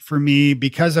for me,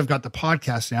 because I've got the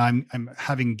podcast now, I'm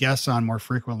having guests on more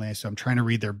frequently. So I'm trying to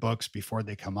read their books before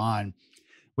they come on,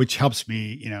 which helps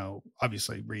me,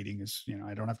 obviously reading is,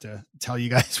 I don't have to tell you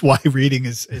guys why reading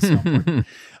is so important.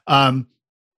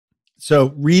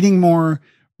 So reading more,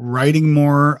 writing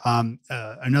more.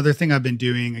 Another thing I've been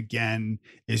doing again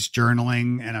is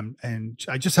journaling, and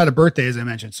I just had a birthday, as I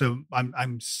mentioned. So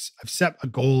I've set a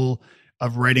goal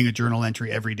of writing a journal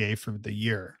entry every day for the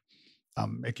year.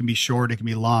 It can be short, it can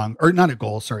be long, or not a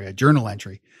goal, sorry, a journal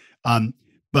entry.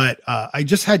 But I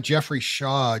just had Jeff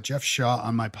Shaw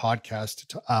on my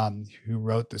podcast, who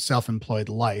wrote The Self-Employed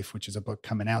Life, which is a book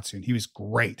coming out soon. He was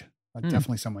great.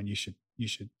 Definitely someone you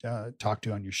should talk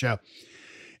to on your show.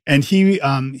 And he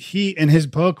in his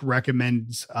book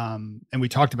recommends, and we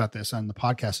talked about this on the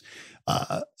podcast,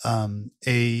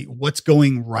 a what's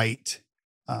going right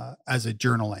as a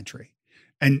journal entry.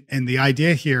 And the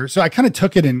idea here, so I kind of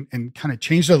took it and kind of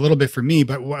changed it a little bit for me,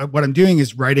 but what I'm doing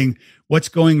is writing what's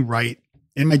going right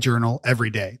in my journal every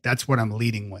day. That's what I'm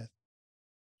leading with.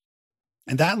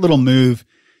 And that little move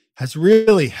has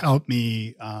really helped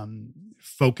me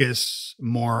focus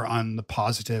more on the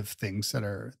positive things that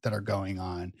are going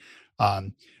on.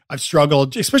 I've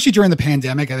struggled, especially during the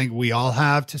pandemic. I think we all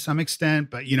have to some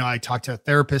extent, but I talked to a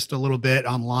therapist a little bit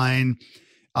online,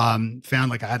 found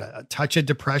like I had a touch of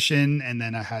depression, and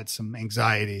then I had some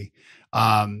anxiety.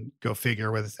 Go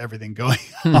figure, with everything going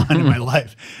on in my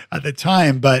life at the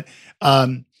time. But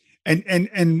and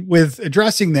with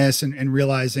addressing this and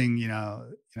realizing,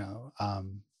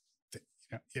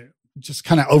 just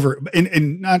kind of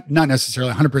and not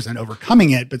necessarily 100%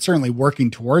 overcoming it, but certainly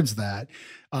working towards that.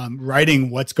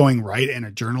 Writing what's going right in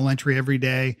a journal entry every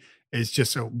day is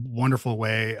just a wonderful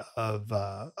way of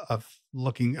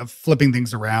flipping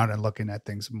things around and looking at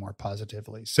things more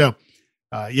positively. So,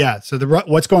 so the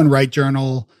what's going right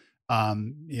journal,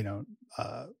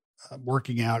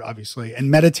 working out, obviously,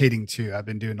 and meditating too. I've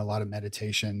been doing a lot of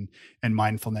meditation and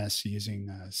mindfulness using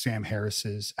Sam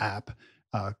Harris's app.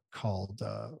 called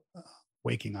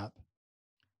Waking Up.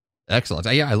 Excellent.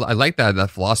 Yeah, I like that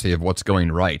philosophy of what's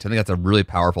going right. I think that's a really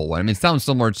powerful one. I mean, it sounds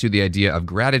similar to the idea of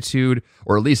gratitude,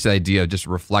 or at least the idea of just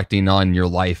reflecting on your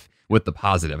life with the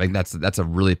positive. I think that's a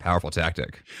really powerful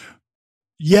tactic.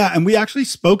 Yeah, and we actually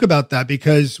spoke about that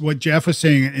because what Jeff was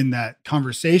saying in that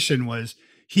conversation was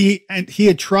he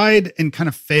had tried and kind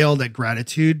of failed at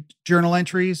gratitude journal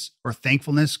entries or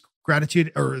thankfulness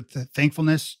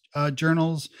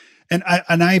journals, and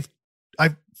I've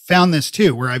found this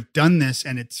too, where I've done this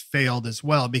and it's failed as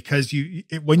well, because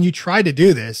when you try to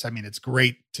do this, I mean, it's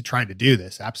great to try to do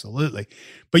this, absolutely,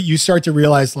 but you start to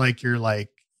realize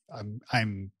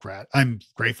I'm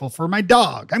grateful for my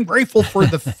dog. I'm grateful for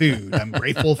the food. I'm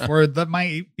grateful for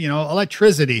my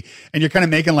electricity. And you're kind of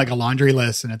making like a laundry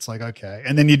list, and it's like, okay.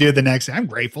 And then you do the next, I'm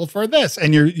grateful for this.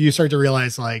 And you start to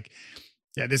realize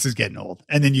yeah, this is getting old.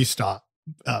 And then you stop,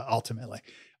 ultimately.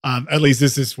 At least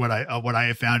this is what I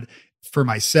have found for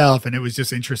myself. And it was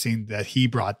just interesting that he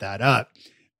brought that up,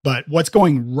 but what's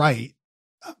going right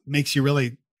makes you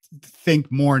really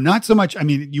think more, not so much. I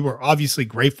mean, you were obviously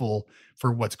grateful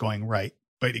for what's going right,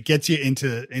 but it gets you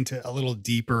into a little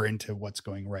deeper into what's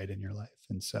going right in your life.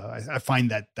 And so I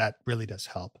find that really does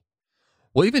help.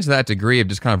 Well, even to that degree of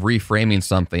just kind of reframing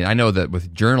something, I know that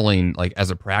with journaling, like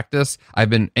as a practice, I've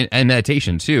been, and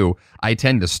meditation too, I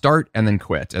tend to start and then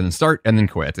quit and then start and then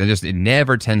quit. And it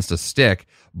never tends to stick.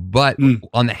 But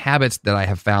on the habits that I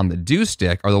have found that do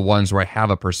stick are the ones where I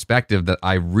have a perspective that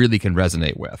I really can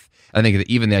resonate with. I think that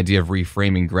even the idea of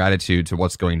reframing gratitude to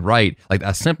what's going right, like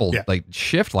a simple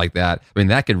shift like that, I mean,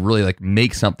 that could really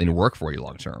make something work for you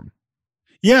long term.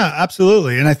 Yeah,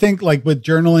 absolutely. And I think with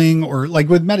journaling or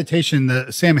with meditation,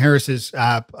 the Sam Harris's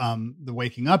app, the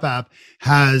Waking Up app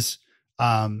has,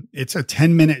 it's a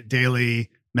 10-minute daily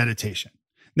meditation.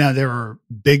 Now there are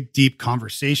big, deep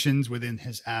conversations within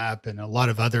his app and a lot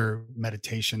of other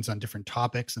meditations on different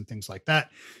topics and things like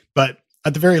that. But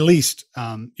at the very least,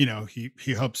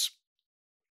 he hopes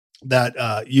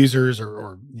that users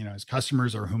or his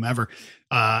customers or whomever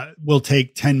will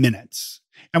take 10 minutes.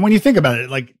 And when you think about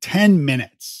it, 10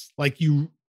 minutes, if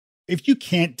you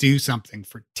can't do something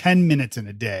for 10 minutes in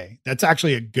a day, that's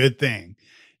actually a good thing.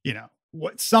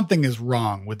 Something is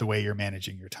wrong with the way you're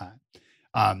managing your time.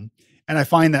 And I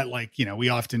find that we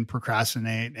often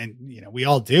procrastinate and, we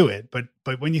all do it,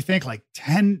 but when you think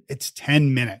it's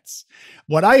 10 minutes,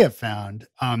 what I have found,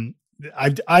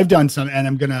 I've done some, and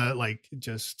I'm going to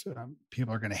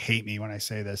people are going to hate me when I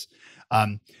say this.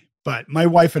 But my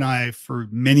wife and I, for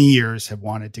many years, have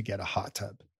wanted to get a hot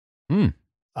tub.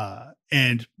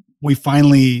 And we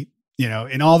finally,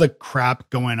 in all the crap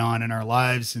going on in our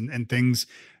lives and things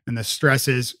and the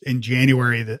stresses, in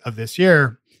January of this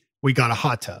year, we got a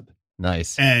hot tub.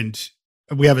 Nice. And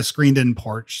we have a screened in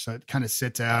porch. So it kind of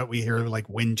sits out. We hear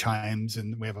wind chimes,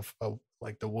 and we have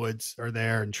the woods are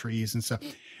there and trees and stuff.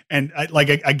 And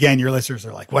again, your listeners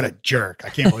are like, what a jerk. I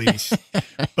can't believe he's,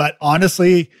 but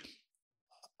honestly,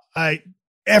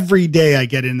 every day I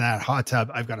get in that hot tub,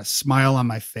 I've got a smile on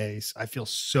my face. I feel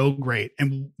so great.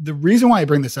 And the reason why I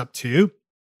bring this up too,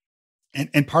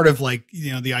 and part of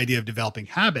the idea of developing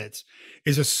habits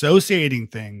is associating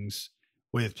things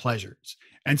with pleasures.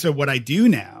 And so what I do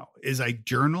now is I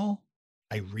journal,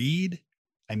 I read,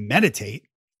 I meditate,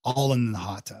 all in the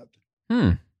hot tub.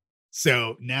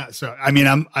 So I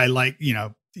mean,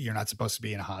 you're not supposed to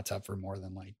be in a hot tub for more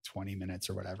than 20 minutes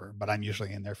or whatever, but I'm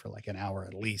usually in there for an hour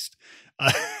at least.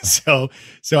 So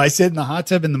I sit in the hot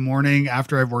tub in the morning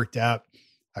after I've worked out.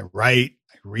 I write,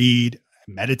 I read,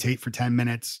 I meditate for 10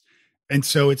 minutes. And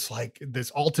so it's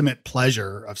this ultimate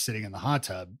pleasure of sitting in the hot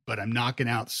tub, but I'm knocking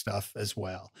out stuff as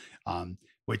well,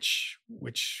 which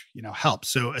helps.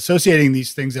 So associating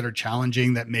these things that are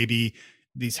challenging, that maybe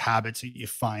these habits that you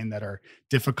find that are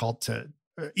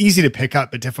easy to pick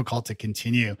up, but difficult to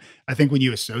continue. I think when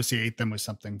you associate them with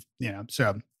something,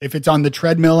 so if it's on the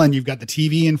treadmill and you've got the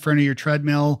TV in front of your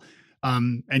treadmill,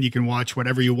 and you can watch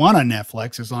whatever you want on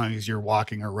Netflix, as long as you're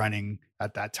walking or running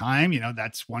at that time,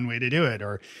 that's one way to do it.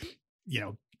 Or,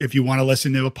 if you want to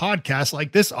listen to a podcast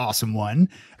like this awesome one,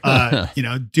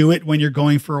 do it when you're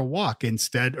going for a walk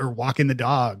instead, or walking the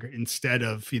dog instead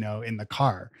of, in the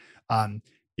car.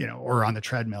 Or on the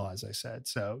treadmill, as I said.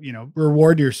 So,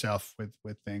 reward yourself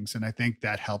with things. And I think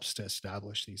that helps to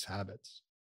establish these habits.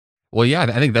 Well, yeah,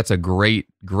 I think that's a great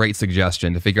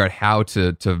suggestion, to figure out how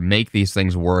to make these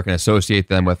things work and associate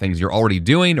them with things you're already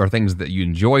doing or things that you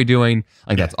enjoy doing. I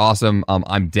think that's awesome.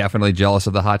 I'm definitely jealous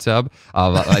of the hot tub.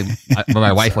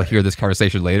 My wife will hear this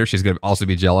conversation later. She's going to also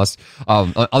be jealous.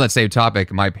 On that same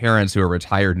topic, my parents, who are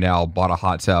retired now, bought a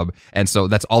hot tub. And so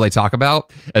that's all they talk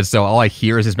about. And so all I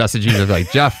hear is his messaging. They're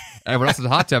like, Jeff, Everyone else has a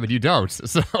hot tub and you don't.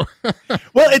 So,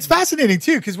 well, it's fascinating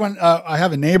too, because when I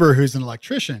have a neighbor who's an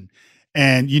electrician,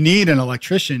 and you need an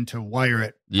electrician to wire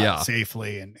it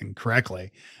safely and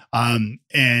correctly.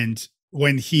 And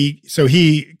when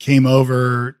he came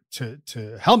over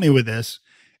to help me with this,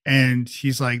 and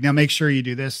he's like, now make sure you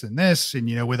do this and this,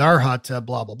 and with our hot tub,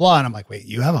 blah blah blah. And I'm like, wait,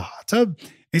 you have a hot tub?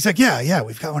 He's like, yeah,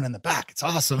 we've got one in the back. It's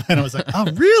awesome. And I was like,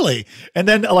 oh, really? And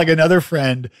then like another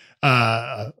friend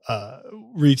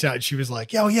reached out. And she was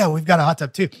like, yeah, we've got a hot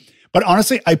tub too. But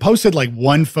honestly, I posted like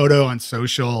one photo on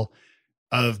social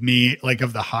of me, like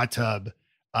of the hot tub.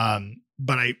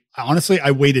 But I honestly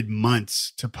waited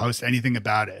months to post anything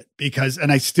about it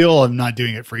and I still am not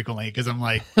doing it frequently because I'm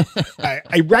like,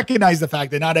 I recognize the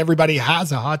fact that not everybody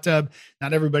has a hot tub.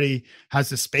 Not everybody has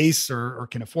the space or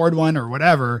can afford one or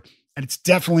whatever. And it's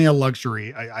definitely a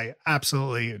luxury. I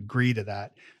absolutely agree to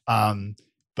that.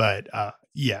 But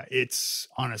it's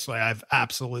honestly, I have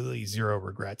absolutely zero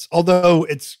regrets. Although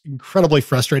it's incredibly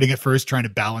frustrating at first trying to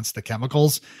balance the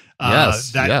chemicals.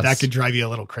 That could drive you a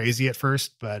little crazy at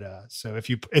first. But so if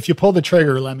you pull the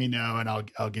trigger, let me know and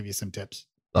I'll give you some tips.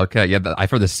 Okay, yeah,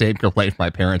 I've heard the same complaint from my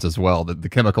parents as well. That the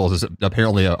chemicals is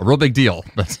apparently a real big deal,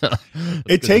 but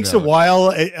it takes a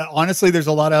while. Honestly, there's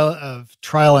a lot of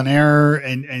trial and error,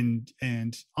 and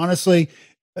honestly,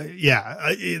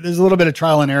 there's a little bit of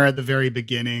trial and error at the very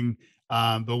beginning,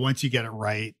 but once you get it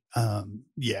right,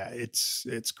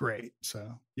 it's great.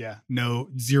 So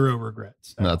zero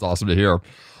regrets. So. That's awesome to hear.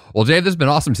 Well, Dave, this has been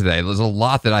awesome today. There's a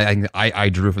lot that I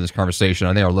drew from this conversation.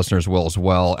 I think our listeners will as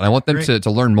well. And I want them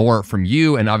to learn more from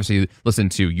you and obviously listen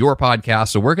to your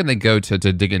podcast. So where can they go to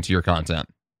dig into your content?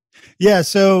 Yeah.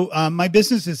 So my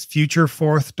business is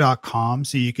futureforth.com.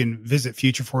 So you can visit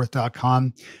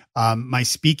futureforth.com. My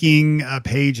speaking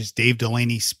page is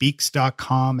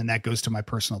davedelaney.speaks.com. And that goes to my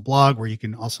personal blog where you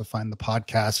can also find the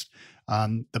podcast.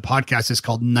 The podcast is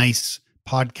called Nice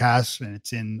Podcast, and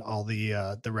it's in all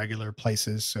the regular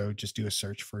places. So just do a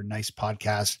search for Nice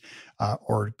Podcast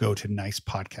or go to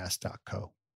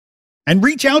nicepodcast.co. And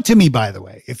reach out to me, by the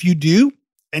way. If you do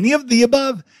any of the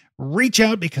above, reach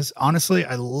out because honestly,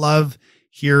 I love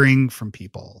hearing from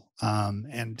people.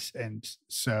 And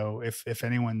so if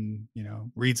anyone,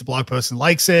 reads a blog post and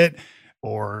likes it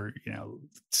or,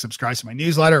 subscribes to my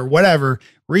newsletter or whatever,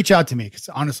 reach out to me. Cause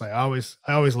honestly, I always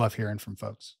love hearing from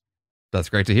folks. That's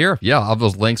great to hear. Yeah, I'll have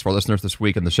those links for our listeners this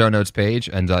week in the show notes page.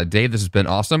 And Dave, this has been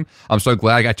awesome. I'm so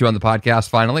glad I got you on the podcast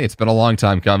finally. It's been a long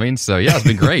time coming. So yeah, it's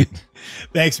been great.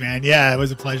 Thanks, man. Yeah, it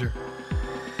was a pleasure.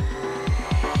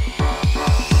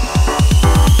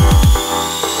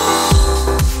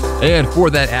 And for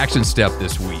that action step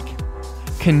this week,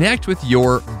 connect with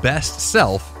your best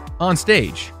self on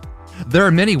stage. There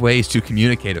are many ways to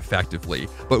communicate effectively,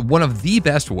 but one of the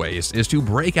best ways is to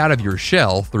break out of your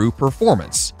shell through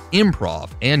performance, improv,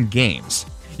 and games.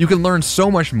 You can learn so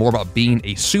much more about being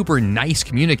a super nice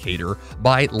communicator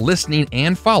by listening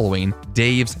and following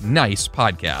Dave's Nice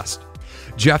podcast.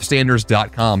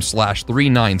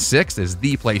 jeffsanders.com/396 is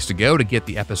the place to go to get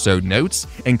the episode notes,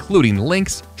 including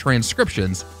links,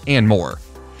 transcriptions, and more.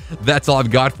 That's all I've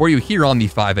got for you here on the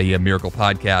 5 a.m. Miracle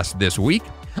Podcast this week.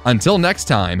 Until next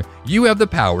time, you have the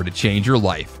power to change your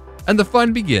life, and the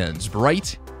fun begins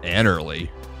bright and early.